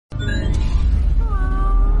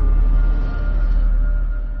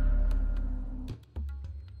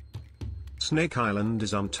Snake Island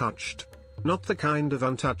is untouched. Not the kind of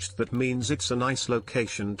untouched that means it's a nice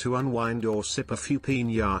location to unwind or sip a few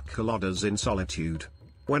piña coladas in solitude.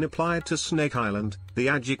 When applied to Snake Island, the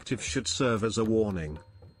adjective should serve as a warning.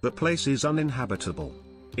 The place is uninhabitable.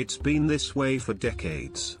 It's been this way for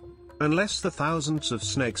decades. Unless the thousands of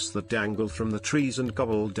snakes that dangle from the trees and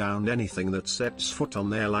gobble down anything that sets foot on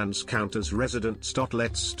their lands count as residents.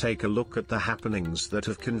 Let's take a look at the happenings that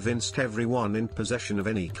have convinced everyone in possession of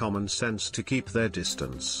any common sense to keep their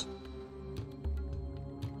distance.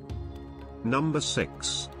 Number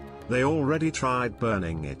 6. They already tried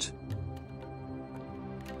burning it.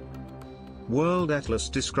 World Atlas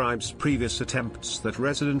describes previous attempts that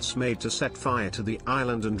residents made to set fire to the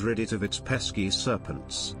island and rid it of its pesky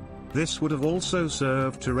serpents. This would have also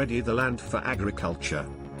served to ready the land for agriculture.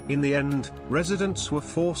 In the end, residents were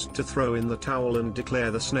forced to throw in the towel and declare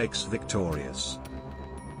the snakes victorious.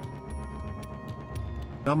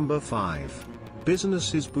 Number 5.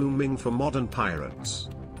 Business is booming for modern pirates.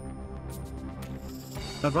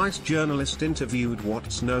 A Vice journalist interviewed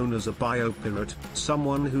what's known as a biopirate,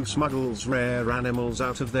 someone who smuggles rare animals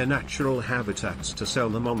out of their natural habitats to sell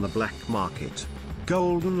them on the black market.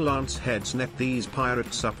 Golden lance heads net these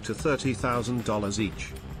pirates up to $30,000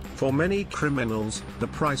 each. For many criminals, the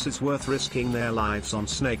price is worth risking their lives on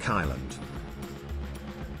Snake Island.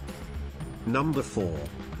 Number 4.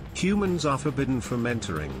 Humans are forbidden from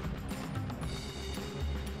entering.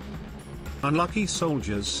 Unlucky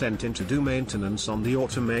soldiers sent in to do maintenance on the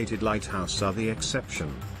automated lighthouse are the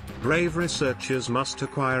exception. Brave researchers must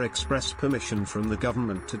acquire express permission from the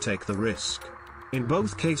government to take the risk. In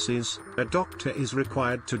both cases, a doctor is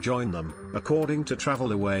required to join them, according to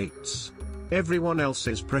Travel Awaits. Everyone else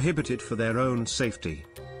is prohibited for their own safety.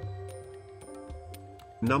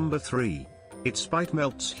 Number 3. Its bite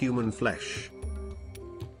melts human flesh.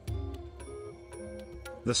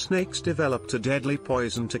 The snakes developed a deadly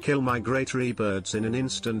poison to kill migratory birds in an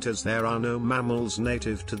instant, as there are no mammals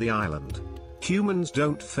native to the island. Humans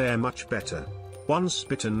don't fare much better. Once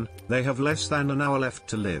bitten, they have less than an hour left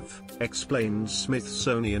to live, explains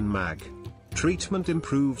Smithsonian Mag. Treatment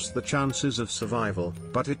improves the chances of survival,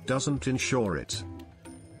 but it doesn't ensure it.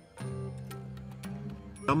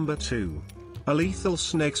 Number 2. A lethal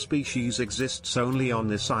snake species exists only on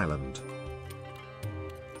this island.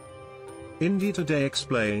 India Today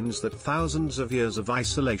explains that thousands of years of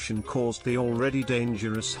isolation caused the already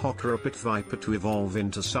dangerous hawker pit viper to evolve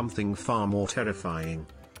into something far more terrifying.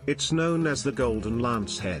 It's known as the golden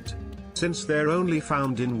lancehead. Since they're only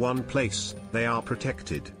found in one place, they are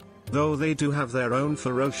protected. Though they do have their own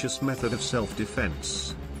ferocious method of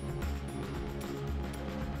self-defense.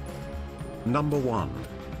 Number 1.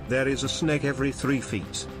 There is a snake every 3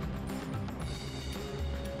 feet.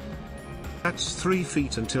 That's 3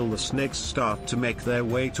 feet until the snakes start to make their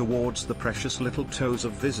way towards the precious little toes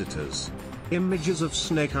of visitors. Images of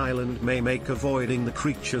Snake Island may make avoiding the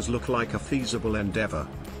creatures look like a feasible endeavor.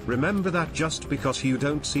 Remember that just because you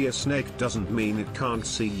don't see a snake doesn't mean it can't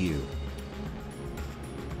see you.